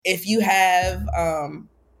if you have,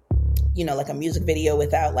 like a music video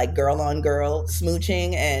without like girl on girl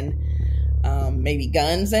smooching and maybe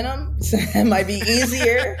guns in them, it might be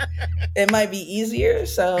easier. It might be easier.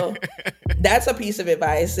 So that's a piece of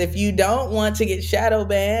advice. If you don't want to get shadow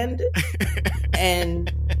banned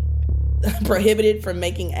and prohibited from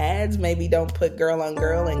making ads, maybe don't put girl on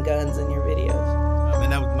girl and guns in your videos.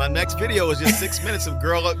 My next video is just 6 minutes of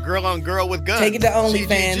girl on girl with guns. Take it to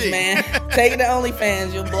OnlyFans, man. Take it to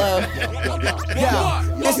OnlyFans, you'll blow. Yo,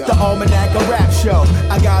 it's the Almanac of Rap Show.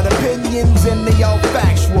 I got opinions and they all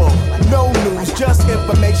factual. No news, just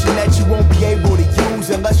information that you won't be able to use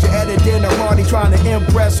unless you're at a dinner party trying to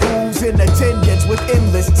impress who's in attendance with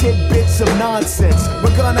endless tidbits of nonsense.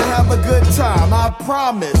 We're gonna have a good time, I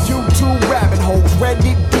promise. YouTube rabbit holes, Reddit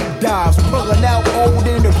deep dives, pulling out old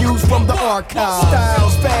interviews from the archives.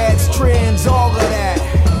 Styles, fads, trends, all of that.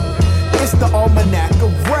 It's the Almanac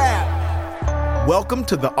of Rap. Welcome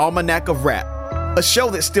to the Almanac of Rap, a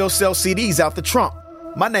show that still sells CDs out the trunk.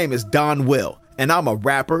 My name is Don Will, and I'm a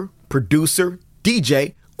rapper, producer,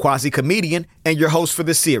 DJ, quasi-comedian, and your host for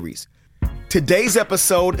the series. Today's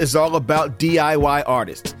episode is all about DIY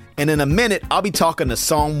artists, and in a minute, I'll be talking to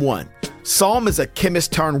Psalm One. Psalm is a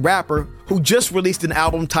chemist turned rapper who just released an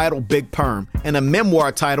album titled Big Perm and a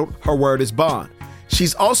memoir titled Her Word is Bond.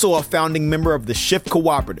 She's also a founding member of the Shift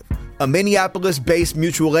Cooperative, a Minneapolis-based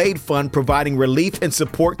mutual aid fund providing relief and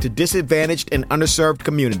support to disadvantaged and underserved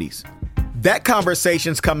communities. That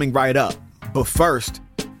conversation's coming right up, but first,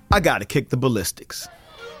 I gotta kick the ballistics.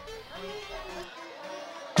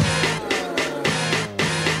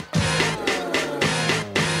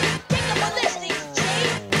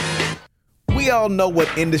 We all know what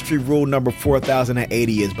industry rule number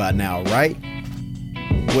 4080 is by now, right?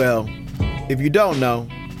 Well, if you don't know,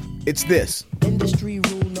 it's this. Industry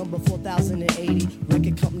rule number 4080.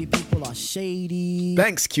 Record company people are shady.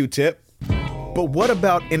 Thanks, Q-Tip. But what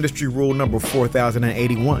about industry rule number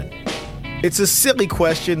 4081? It's a silly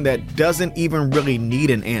question that doesn't even really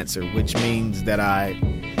need an answer, which means that I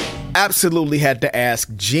absolutely had to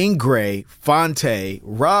ask Jean Grae, Phonte,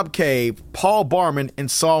 Rob Cave, Paul Barman, and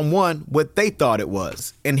Psalm One what they thought it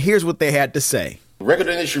was. And here's what they had to say. Record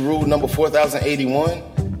industry rule number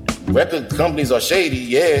 4081. Record companies are shady,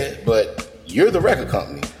 yeah, but you're the record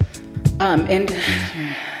company. And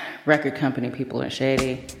record company people are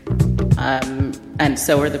shady. And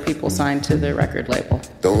so are the people signed to the record label.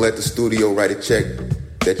 Don't let the studio write a check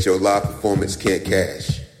that your live performance can't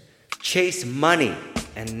cash. Chase money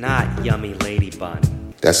and not yummy lady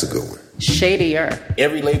bun. That's a good one. Shadier.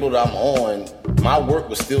 Every label that I'm on, my work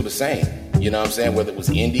was still the same. You know what I'm saying? Whether it was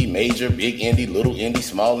indie, major, big indie, little indie,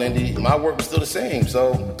 small indie, my work was still the same.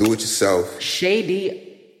 So do it yourself. Shadier.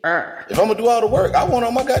 If I'm gonna do all the work, I want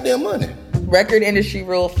all my goddamn money. Record industry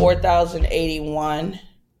rule 4081.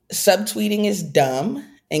 Subtweeting is dumb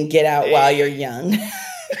and get out while you're young.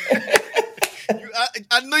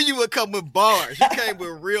 I knew you would come with bars. You came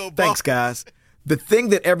with real bars. Thanks, guys. The thing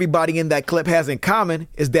that everybody in that clip has in common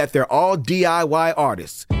is that they're all DIY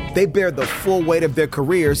artists. They bear the full weight of their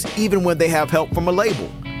careers even when they have help from a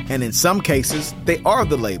label. And in some cases, they are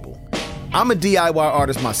the label. I'm a DIY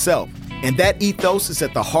artist myself, and that ethos is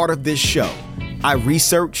at the heart of this show. I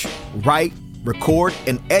research, write, record,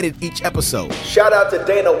 and edit each episode. Shout out to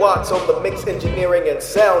Dana Watts on the mix engineering and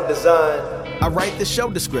sound design. I write the show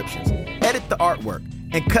descriptions, edit the artwork,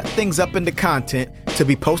 and cut things up into content to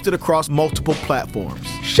be posted across multiple platforms.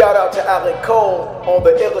 Shout out to Alan Cole on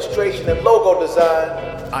the illustration and logo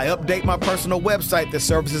design. I update my personal website that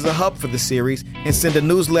serves as a hub for the series and send a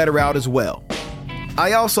newsletter out as well.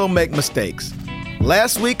 I also make mistakes.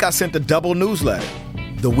 Last week, I sent a double newsletter.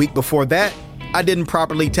 The week before that, I didn't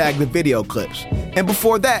properly tag the video clips. And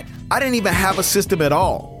before that, I didn't even have a system at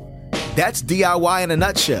all. That's DIY in a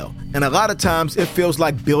nutshell. And a lot of times it feels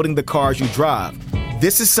like building the cars you drive.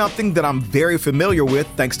 This is something that I'm very familiar with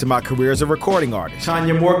thanks to my career as a recording artist.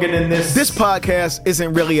 Tanya Morgan in this. This podcast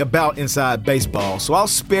isn't really about inside baseball, so I'll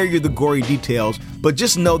spare you the gory details, but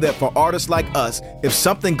just know that for artists like us, if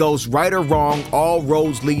something goes right or wrong, all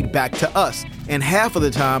roads lead back to us. And half of the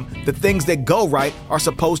time, the things that go right are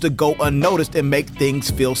supposed to go unnoticed and make things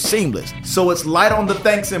feel seamless. So it's light on the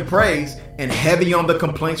thanks and praise and heavy on the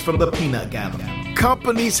complaints from the peanut gallery.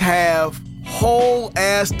 Companies have whole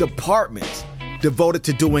ass departments devoted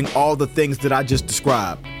to doing all the things that I just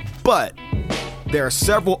described. But there are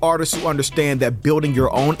several artists who understand that building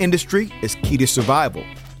your own industry is key to survival.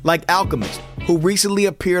 Like Alchemist, who recently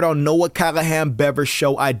appeared on Noah Callahan Bever's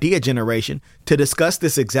show Idea Generation to discuss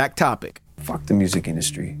this exact topic. Fuck the music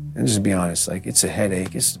industry. And just be honest, like, it's a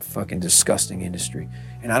headache. It's a fucking disgusting industry.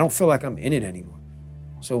 And I don't feel like I'm in it anymore.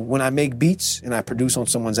 So when I make beats and I produce on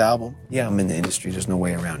someone's album, yeah, I'm in the industry. There's no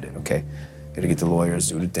way around it, okay? Gotta get the lawyers,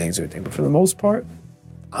 do the things, everything. But for the most part,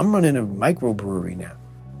 I'm running a microbrewery now,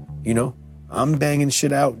 you know? I'm banging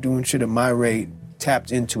shit out, doing shit at my rate,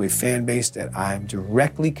 tapped into a fan base that I'm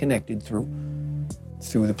directly connected through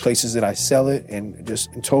the places that I sell it, and just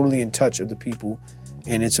totally in touch with the people,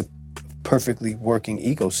 and it's a perfectly working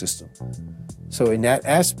ecosystem. So in that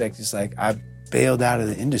aspect, it's like I bailed out of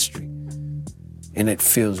the industry, and it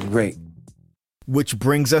feels great. Which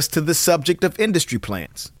brings us to the subject of industry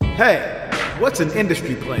plans. Hey, what's an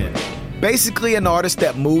industry plan? Basically an artist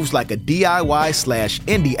that moves like a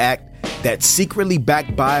DIY/indie act that's secretly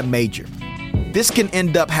backed by a major. This can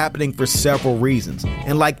end up happening for several reasons,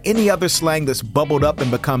 and like any other slang that's bubbled up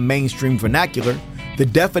and become mainstream vernacular, the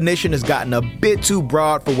definition has gotten a bit too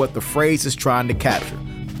broad for what the phrase is trying to capture.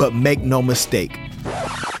 But make no mistake,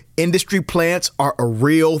 industry plants are a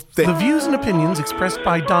real thing. The views and opinions expressed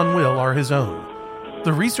by Don Will are his own.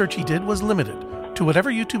 The research he did was limited to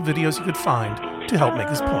whatever YouTube videos he could find to help make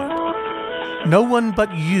his point. No one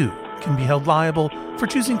but you can be held liable for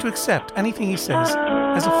choosing to accept anything he says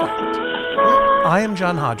as a fact. I am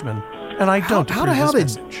John Hodgman, and I don't How the hell did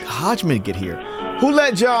Hodgman get here? Who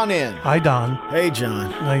let John in? Hi, Don. Hey, John.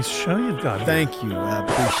 Nice show you've got. Thank you. I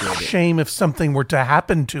appreciate it. Shame if something were to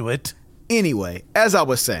happen to it. Anyway, as I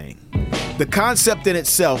was saying, the concept in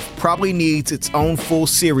itself probably needs its own full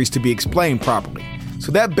series to be explained properly,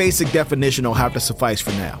 so that basic definition will have to suffice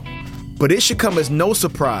for now. But it should come as no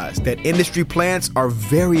surprise that industry plants are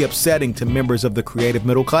very upsetting to members of the creative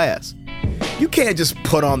middle class. You can't just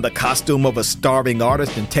put on the costume of a starving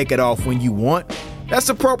artist and take it off when you want. That's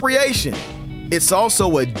appropriation. It's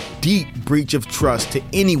also a deep breach of trust to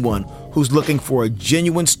anyone who's looking for a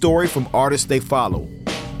genuine story from artists they follow.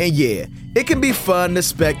 And yeah, it can be fun to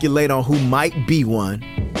speculate on who might be one,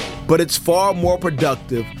 but it's far more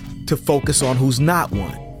productive to focus on who's not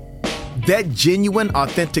one. That genuine,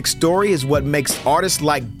 authentic story is what makes artists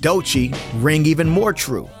like Doechii ring even more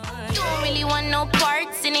true. You don't really want no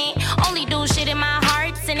parts in it. Only do shit in my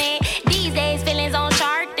heart's in it. These days feelings on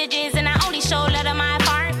shortages, and I only show love to my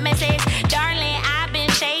part message. Darling, I've been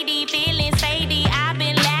shady, feelings fadey. I've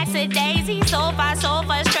been lackadaisy, so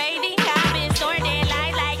frustrating. I've been storing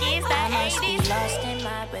life like it's the 80s. Lost in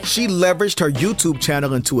my breath. She leveraged her YouTube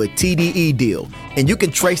channel into a TDE deal, and you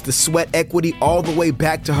can trace the sweat equity all the way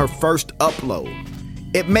back to her first upload.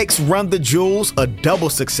 It makes Run the Jewels a double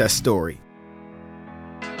success story.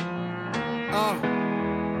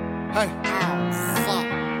 Hey. Fuck.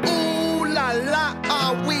 Ooh la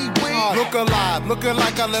la, we look alive, looking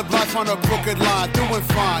like I live life on a crooked line, doing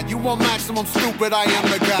fine. You want maximum stupid, I am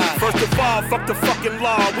the guy. First of all, fuck the fucking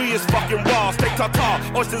law. We is fucking raw. Stay tall,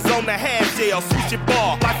 oysters on the half shell, switch it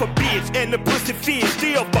ball. Life a bitch and the pussy fish,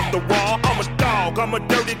 still fuck the raw. I'm a dog, I'm a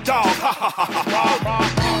dirty dog. Ha ha ha ha ha.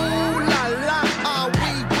 Ooh la la,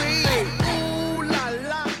 Ooh la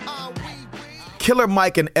la, Killer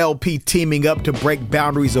Mike and LP teaming up to break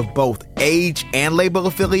boundaries of both age and label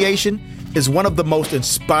affiliation is one of the most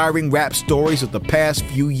inspiring rap stories of the past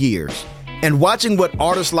few years. And watching what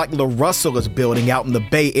artists like La Russell is building out in the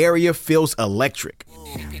Bay Area feels electric.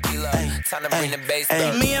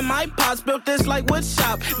 Me and my pops built this like wood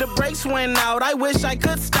shop. The brakes went out, I wish I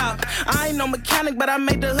could stop. I ain't no mechanic, but I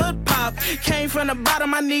made the hood pop. Came from the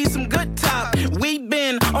bottom, I need some good top. We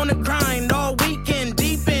been on the grind all weekend,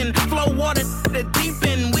 deep in. Flow water, the deep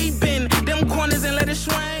end. We been them corners and let it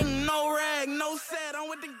swing. No rag, no set, I'm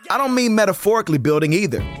with the I don't mean metaphorically building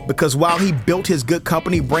either, because while he built his Good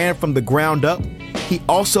Company brand from the ground up, he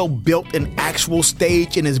also built an actual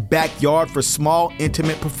stage in his backyard for small,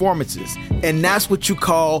 intimate performances. And that's what you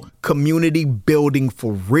call community building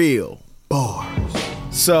for real. Bars.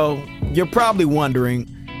 So, you're probably wondering,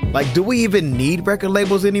 like, do we even need record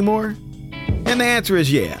labels anymore? And the answer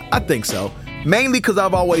is yeah, I think so. Mainly because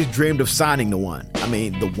I've always dreamed of signing to one. I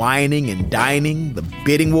mean, the whining and dining, the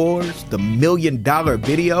bidding wars, the $1 million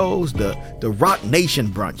videos, the Rock Nation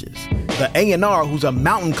brunches, the A&R who's a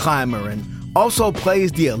mountain climber and also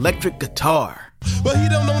plays the electric guitar. But he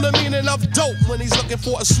don't know the meaning of dope when he's looking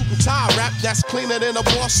for a suit and tie rap that's cleaner than a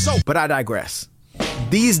bar soap. But I digress.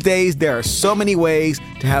 These days, there are so many ways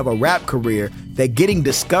to have a rap career that getting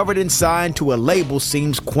discovered and signed to a label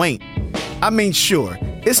seems quaint. I mean, sure,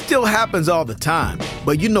 it still happens all the time,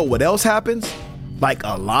 but you know what else happens? Like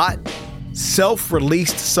a lot?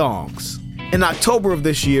 Self-released songs. In October of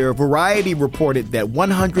this year, Variety reported that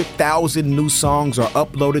 100,000 new songs are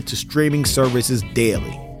uploaded to streaming services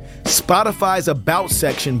daily. Spotify's About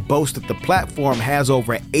section boasts that the platform has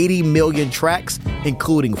over 80 million tracks,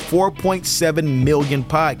 including 4.7 million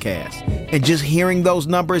podcasts. And just hearing those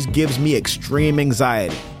numbers gives me extreme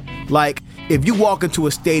anxiety. Like, if you walk into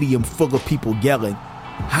a stadium full of people yelling,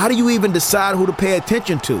 how do you even decide who to pay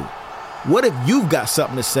attention to? What if you've got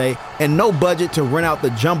something to say and no budget to rent out the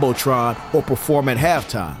Jumbotron or perform at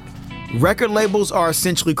halftime? Record labels are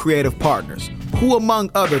essentially creative partners who,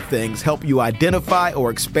 among other things, help you identify or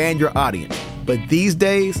expand your audience. But these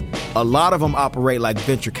days, a lot of them operate like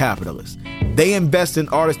venture capitalists. They invest in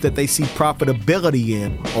artists that they see profitability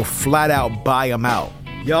in or flat out buy them out.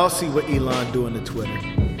 Y'all see what Elon doing to Twitter.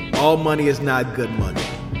 All money is not good money.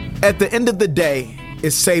 At the end of the day,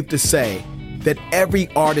 it's safe to say that every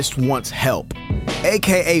artist wants help,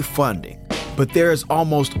 aka funding. But there is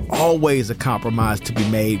almost always a compromise to be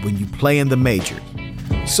made when you play in the majors.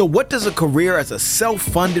 So what does a career as a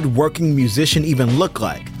self-funded working musician even look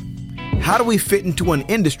like? How do we fit into an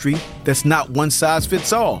industry that's not one size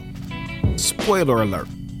fits all? Spoiler alert,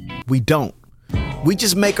 we don't. We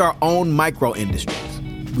just make our own micro industries.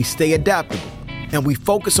 We stay adaptable, and we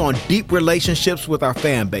focus on deep relationships with our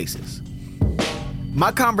fan bases.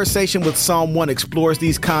 My conversation with Psalm One explores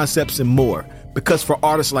these concepts and more, because for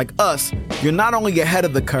artists like us, you're not only ahead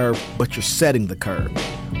of the curve, but you're setting the curve.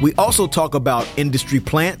 We also talk about industry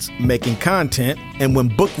plants, making content, and when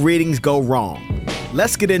book readings go wrong.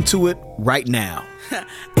 Let's get into it right now.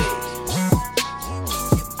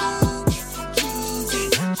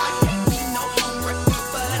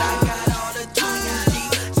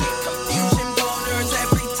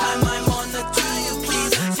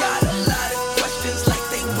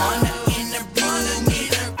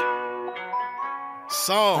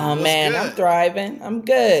 Oh man, I'm thriving. I'm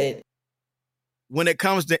good. When it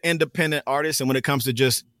comes to independent artists and when it comes to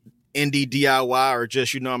just indie DIY or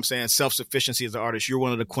just, self-sufficiency as an artist, you're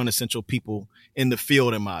one of the quintessential people in the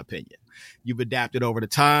field, in my opinion. You've adapted over the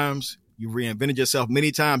times. You've reinvented yourself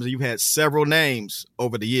many times, and you've had several names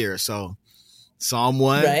over the years. So Psalm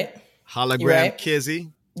One, right. Hologram right.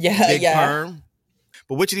 Kizzy, Big Perm.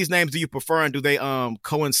 But which of these names do you prefer, and do they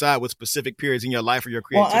coincide with specific periods in your life or your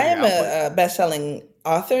creativity? Well, I am a best-selling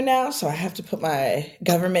author now, so I have to put my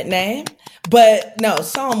government name. But no,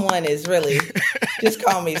 Psalm One is really, just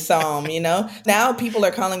call me Psalm, Now people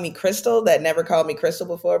are calling me Crystal that never called me Crystal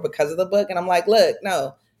before because of the book. And I'm like, look,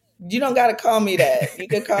 no, you don't got to call me that. You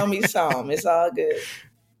can call me Psalm. It's all good.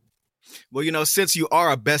 Well, since you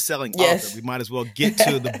are a best-selling author, we might as well get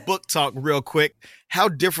to the book talk real quick. How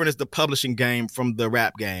different is the publishing game from the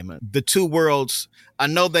rap game? The two worlds, I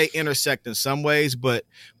know they intersect in some ways, but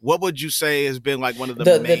what would you say has been like one of the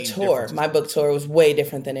main the tour? My book tour was way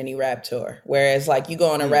different than any rap tour. Whereas like you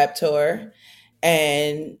go on a rap tour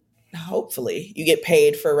and hopefully you get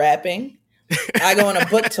paid for rapping. I go on a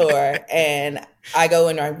book tour and I go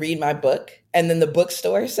and I read my book, and then the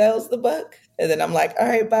bookstore sells the book. And then I'm like, all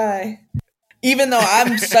right, bye. Even though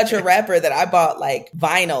I'm such a rapper that I bought like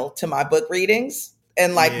vinyl to my book readings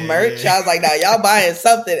and like merch. I was like, now y'all buying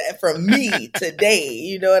something from me today.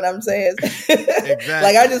 You know what I'm saying? Exactly.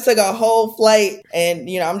 Like I just took a whole flight and,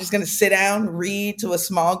 I'm just going to sit down, read to a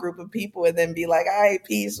small group of people and then be like, all right,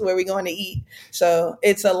 peace. Where are we going to eat? So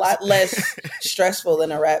it's a lot less stressful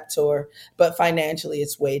than a rap tour, but financially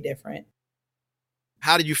it's way different.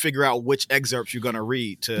 How do you figure out which excerpts you're going to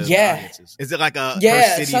read to the audiences? Is it like a per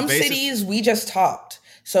city some basis? Cities we just talked.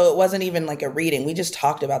 So it wasn't even like a reading. We just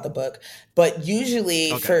talked about the book. But usually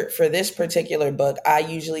for this particular book, I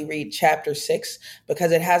usually read chapter 6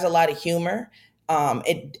 because it has a lot of humor.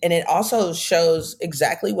 It also shows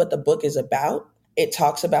exactly what the book is about. It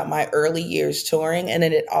talks about my early years touring, and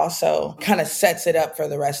then it also kind of sets it up for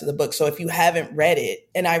the rest of the book. So if you haven't read it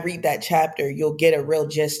and I read that chapter, you'll get a real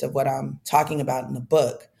gist of what I'm talking about in the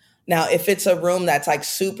book. Now, if it's a room that's like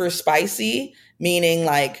super spicy, meaning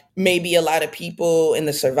like maybe a lot of people in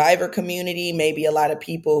the survivor community, maybe a lot of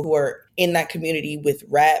people who are in that community with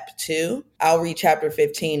rap too, I'll read chapter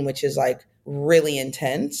 15, which is like really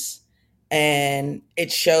intense. And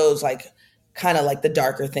it shows like kind of like the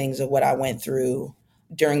darker things of what I went through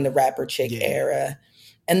during the rapper chick era.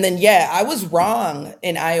 And then, I was wrong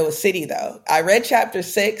in Iowa City though. I read chapter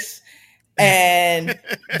 6 and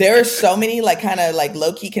there are so many like kind of like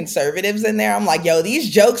low key conservatives in there. I'm like, yo, these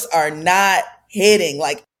jokes are not hitting.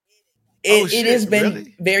 Like it has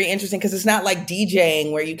been very interesting because it's not like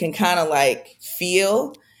DJing where you can kind of like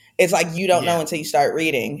feel. It's like you don't know until you start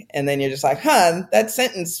reading. And then you're just like, that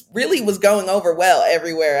sentence really was going over well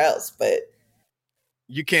everywhere else. But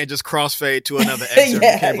you can't just crossfade to another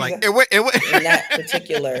excerpt. Like, in that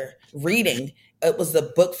particular reading, it was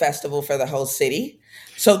the book festival for the whole city.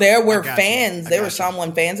 So there were fans, there were Psalm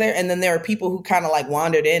One fans there. And then there were people who kind of like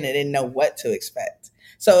wandered in and didn't know what to expect.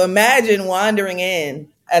 So imagine wandering in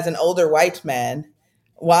as an older white man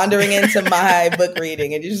wandering into my book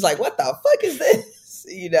reading, and you're just like, what the fuck is this?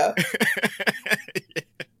 You know?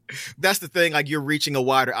 That's the thing. Like, you're reaching a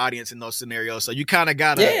wider audience in those scenarios, so you kind of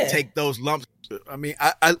gotta take those lumps. I mean,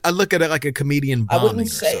 I look at it like a comedian bombing. I wouldn't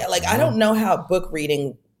say like I don't know how book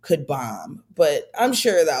reading could bomb, but I'm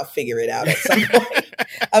sure that I'll figure it out at some point.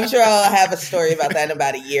 I'm sure I'll have a story about that in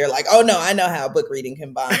about a year. Like, oh no, I know how book reading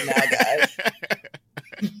can bomb now, guys.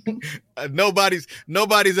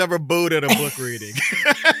 Nobody's ever booed at a book reading.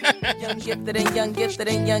 Young gifted and young gifted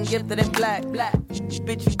and young gifted and black.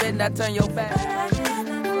 Bitch, you better not turn your back.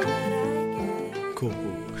 Cool.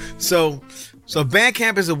 So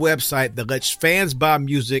Bandcamp is a website that lets fans buy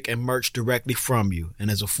music and merch directly from you.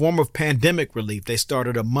 And as a form of pandemic relief, they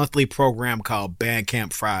started a monthly program called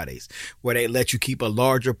Bandcamp Fridays, where they let you keep a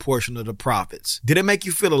larger portion of the profits. Did it make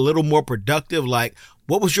you feel a little more productive? Like,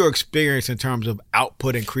 what was your experience in terms of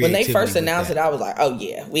output and creativity? When they first announced it, I was like, oh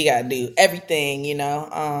yeah, we got to do everything, you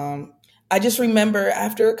know? I just remember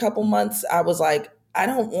after a couple months, I was like, I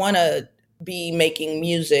don't want to be making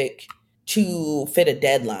music to fit a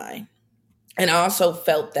deadline. And I also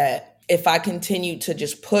felt that if I continued to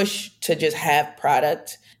just push to just have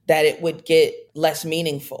product, that it would get less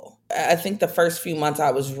meaningful. I think the first few months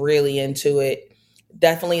I was really into it.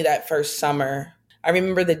 Definitely that first summer. I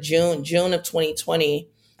remember the June of 2020.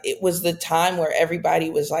 It was the time where everybody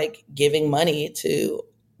was like giving money to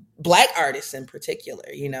Black artists in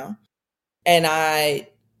particular, you know? And I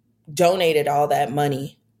donated all that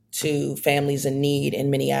money to families in need in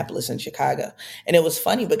Minneapolis and Chicago. And it was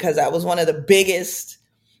funny because that was one of the biggest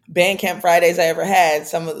Bandcamp Fridays I ever had,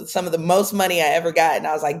 some of the most money I ever got. And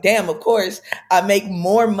I was like, damn, of course, I make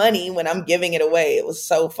more money when I'm giving it away. It was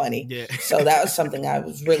so funny. Yeah. So that was something I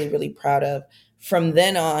was really, really proud of. From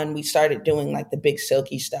then on, we started doing like the big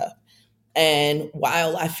Silky stuff. And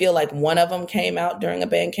while I feel like one of them came out during a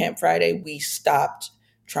Bandcamp Friday, we stopped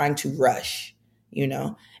trying to rush, you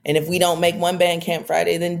know? And if we don't make one Bandcamp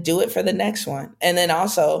Friday, then do it for the next one. And then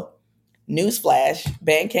also, newsflash,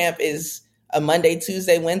 Bandcamp is a Monday,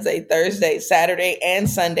 Tuesday, Wednesday, Thursday, Saturday, and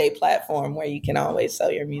Sunday platform where you can always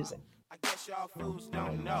sell your music. I guess y'all fools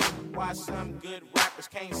don't know why some good rappers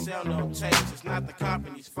can't sell no tapes. It's not the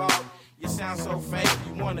company's fault. You sound so fake,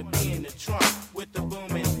 you want to be in the trunk with the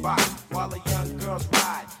booming box while the young girls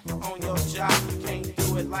ride on your job. You can't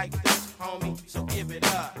do it like this, homie, so give it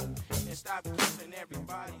up and stop kissing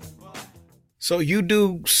everybody's butt. So you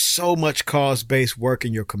do so much cause-based work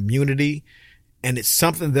in your community, and it's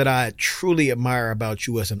something that I truly admire about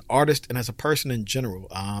you as an artist and as a person in general.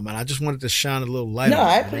 And I just wanted to shine a little light on it.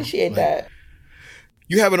 I appreciate that.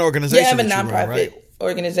 You have an organization. Yeah, I have a nonprofit right?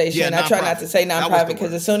 organization. Yeah, I try not to say nonprofit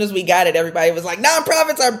because as soon as we got it, everybody was like,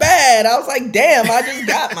 nonprofits are bad. I was like, damn, I just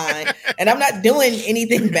got mine. And I'm not doing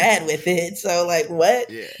anything bad with it. So like, what?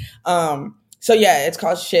 Yeah. So yeah, it's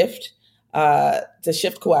called Shift. It's a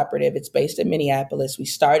Shift Cooperative. It's based in Minneapolis. We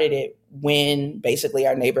started it when basically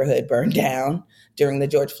our neighborhood burned down during the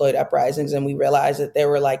George Floyd uprisings. And we realized that there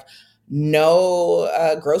were like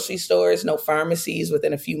no grocery stores, no pharmacies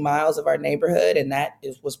within a few miles of our neighborhood. And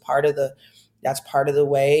that's part of the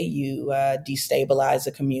way you destabilize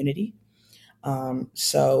a community.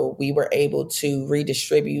 So we were able to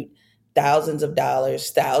redistribute thousands of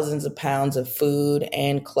dollars, thousands of pounds of food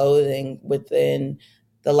and clothing within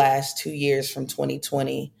the last 2 years from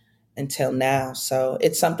 2020 until now. So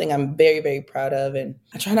it's something I'm very, very proud of. And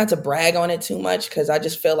I try not to brag on it too much because I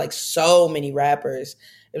just feel like so many rappers,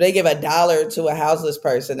 if they give $1 to a houseless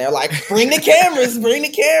person, they're like, bring the cameras, bring the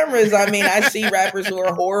cameras. I mean, I see rappers who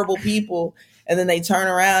are horrible people and then they turn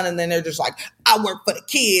around and then they're just like, I work for the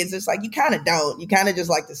kids. It's like, you kind of don't. You kind of just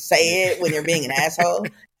like to say it when you're being an asshole.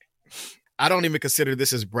 I don't even consider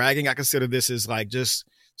this as bragging. I consider this as like just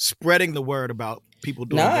spreading the word about people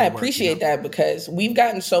doing I appreciate that because we've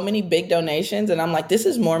gotten so many big donations and I'm like, this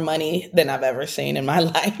is more money than I've ever seen in my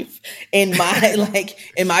life, in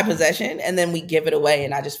my possession. And then we give it away.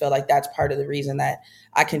 And I just feel like that's part of the reason that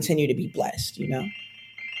I continue to be blessed, you know?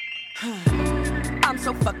 I'm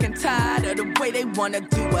so fucking tired of the way they want to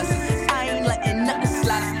do us. I ain't letting nothing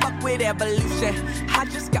slide. Fuck with evolution. I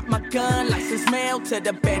just got my gun license mailed to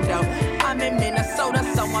the bando. I'm in Minnesota,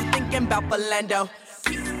 so I'm thinking about Orlando.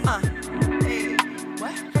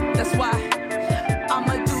 That's why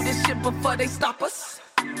I'ma do this shit before they stop us.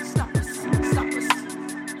 Stop us.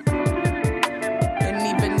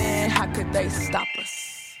 And even then, how could they stop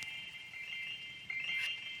us?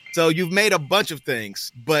 So you've made a bunch of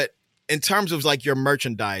things, but in terms of like your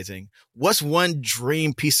merchandising, what's one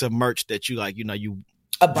dream piece of merch that you like, you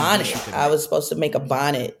A bonnet. I was supposed to make a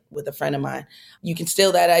bonnet with a friend of mine. You can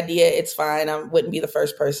steal that idea. It's fine. I wouldn't be the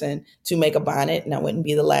first person to make a bonnet, and I wouldn't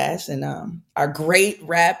be the last. And our great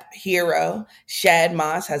rap hero, Shad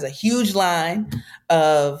Moss, has a huge line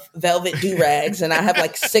of velvet do-rags, and I have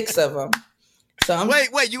like 6 of them. So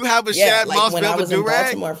wait, you have a Shad Moss when I velvet was in do-rag?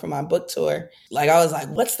 Baltimore for my book tour, like I was like,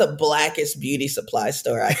 what's the blackest beauty supply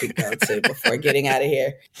store I could go to before getting out of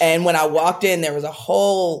here? And when I walked in, there was a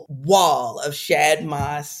whole wall of Shad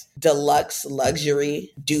Moss deluxe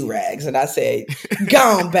luxury do-rags. And I said, go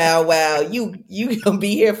on, Bow Wow, you gonna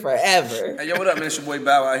be here forever. Hey, yo, what up, man? It's your boy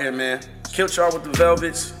Bow Wow here, man. Killed y'all with the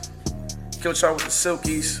velvets, killed y'all with the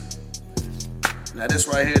silkies. Now this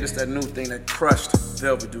right here, this that new thing that crushed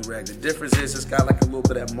velvet do-rag. The difference is it's got like a little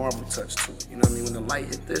bit of that marble touch to it. You know what I mean? When the light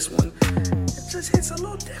hit this one, it just hits a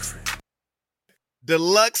little different.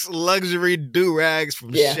 Deluxe luxury do-rags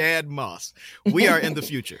from Shad Moss. We are in the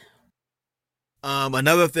future.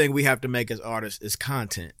 Another thing we have to make as artists is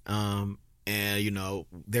content. And, you know,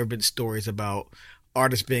 there have been stories about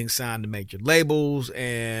artists being signed to major labels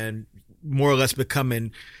and more or less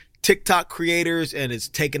becoming TikTok creators, and it's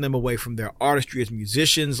taking them away from their artistry as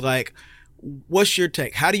musicians. Like, what's your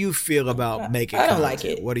take? How do you feel about making content? I don't like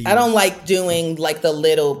it. What do you? I don't like doing like the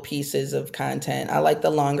little pieces of content. I like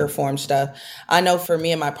the longer form stuff. I know for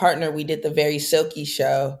me and my partner, we did the Very Silky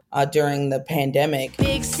show during the pandemic.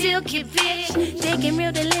 Big silky bitch, taking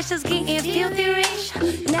real delicious, getting filthy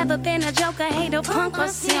rich. Never been a joker, hate a punk or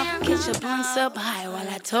simp. Get your buns up high while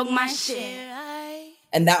I talk my shit.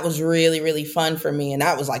 And that was really, really fun for me. And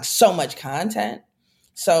that was like so much content.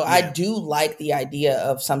 So I do like the idea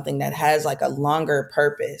of something that has like a longer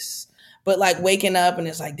purpose. But like waking up and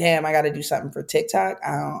it's like, damn, I got to do something for TikTok.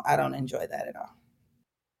 I don't enjoy that at all.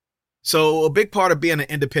 So a big part of being an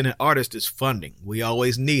independent artist is funding. We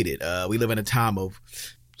always need it. We live in a time of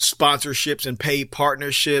sponsorships and paid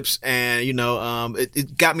partnerships. And, you know,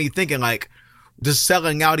 it got me thinking, like, does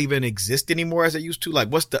selling out even exist anymore as it used to? Like,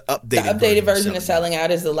 what's the updated version of selling out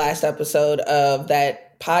is the last episode of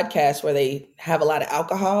that podcast where they have a lot of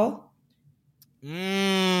alcohol.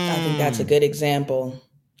 I think that's a good example.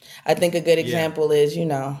 I think a good example is, you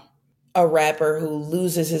know, a rapper who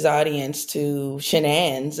loses his audience to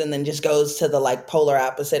shenanigans and then just goes to the like polar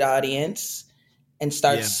opposite audience and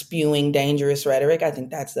starts spewing dangerous rhetoric. I think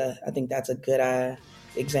that's a good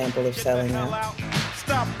example of selling out.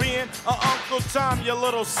 Stop being Uncle Tom, you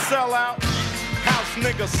little sellout. House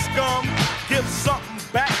nigga scum. Give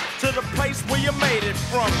something back to the place where you made it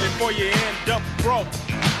from before you end up broke.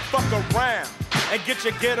 Fuck around and get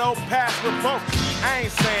your ghetto pass revoked. I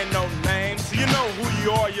ain't saying no names. You know who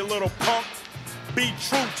you are, you little punk. Be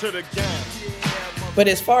true to the game. But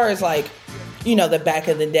as far as like, you know, the back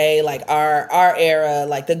of the day, like our era,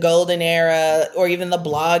 like the golden era, or even the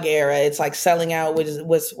blog era, it's like selling out. What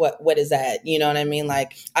is that? You know what I mean?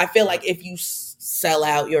 Like, I feel like if you sell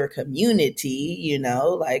out your community, you know,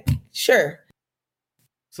 like, sure.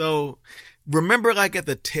 So remember, like at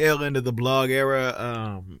the tail end of the blog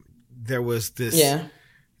era, there was this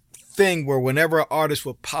thing where whenever an artist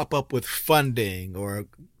would pop up with funding or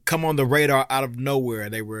come on the radar out of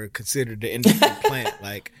nowhere, they were considered the industry plant.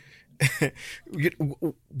 Like,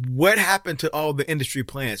 what happened to all the industry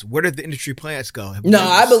plants? Where did the industry plants go?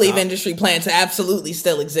 I believe industry plants absolutely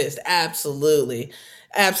still exist. Absolutely.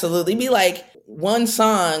 Be like one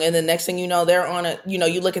song, and the next thing you know, they're on a, you know,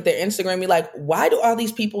 you look at their Instagram, you're like, why do all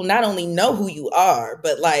these people not only know who you are,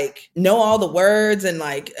 but like know all the words? And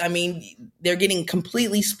like, I mean, they're getting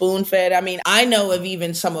completely spoon fed. I mean, I know of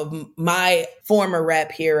even some of my former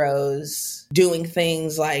rap heroes doing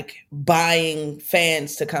things like buying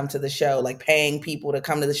fans to come to the show, like paying people to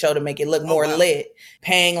come to the show to make it look more lit,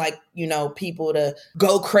 paying like, you know, people to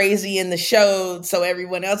go crazy in the show so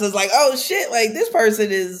everyone else is like, oh shit, like this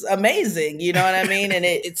person is amazing, you know what I mean? And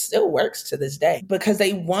it still works to this day because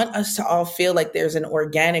they want us to all feel like there's an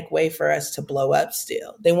organic way for us to blow up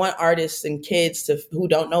still. They want artists and kids who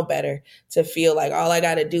don't know better to feel like all I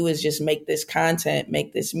got to do is just make this content,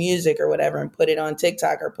 make this music or whatever, and put it on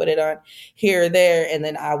TikTok or put it on here or there, and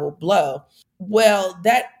then I will blow. Well,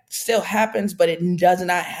 that still happens, but it does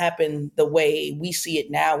not happen the way we see it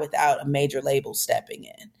now without a major label stepping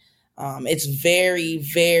in. It's very,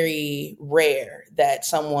 very rare that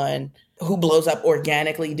someone who blows up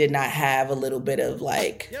organically did not have a little bit of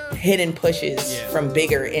like hidden pushes from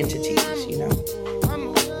bigger entities, you know?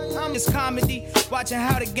 It's comedy. watching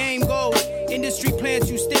how the game goes. Industry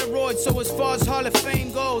plans you steroids, so as far as Hall of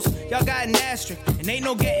Fame goes, y'all got an asterisk, and ain't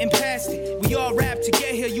no getting past it. We all rap to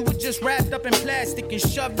get here, you were just wrapped up in plastic and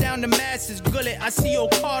shoved down the masses. Gullet, I see your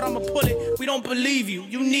card, I'ma pull it. We don't believe you,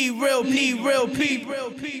 you need real people.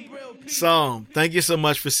 Psalm, thank you so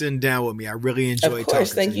much for sitting down with me. I really enjoyed talking to you. Of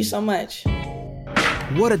course, thank you so much.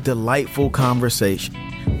 What a delightful conversation.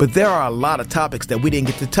 But there are a lot of topics that we didn't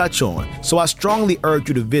get to touch on, so I strongly urge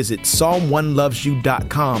you to visit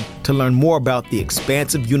Psalm1lovesyou.com to learn more about the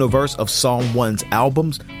expansive universe of Psalm 1's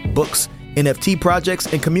albums, books, NFT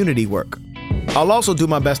projects, and community work. I'll also do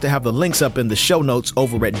my best to have the links up in the show notes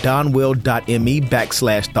over at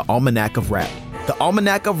donwill.me/The Almanac of Rap. The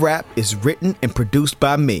Almanac of Rap is written and produced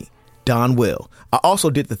by me, Don Will. I also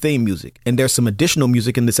did the theme music, and there's some additional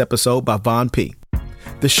music in this episode by Von P.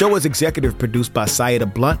 The show is executive produced by Saida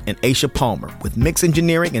Blunt and Aisha Palmer, with mix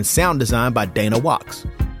engineering and sound design by Dana Wachs.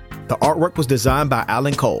 The artwork was designed by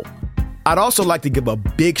Alan Cole. I'd also like to give a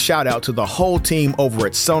big shout out to the whole team over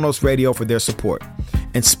at Sonos Radio for their support.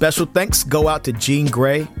 And special thanks go out to Gene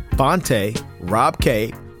Gray, Vontae, Rob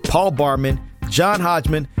K, Paul Barman, John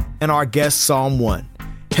Hodgman, and our guest Psalm 1.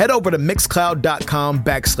 Head over to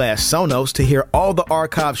mixcloud.com/Sonos to hear all the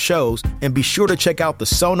archive shows, and be sure to check out the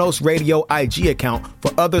Sonos Radio IG account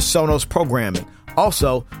for other Sonos programming.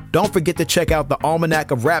 Also, don't forget to check out the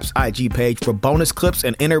Almanac of Rap's IG page for bonus clips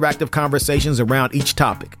and interactive conversations around each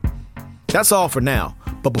topic. That's all for now,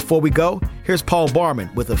 but before we go, here's Paul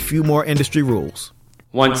Barman with a few more industry rules.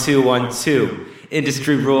 1, 2, 1, 2.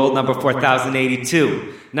 Industry rule number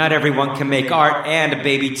 4082. Not everyone can make art and a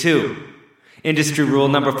baby too. Industry rule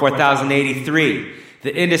number 4083.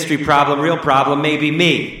 The industry problem, real problem, may be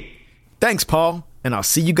me. Thanks, Paul, and I'll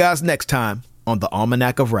see you guys next time on the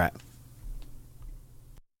Almanac of Rap.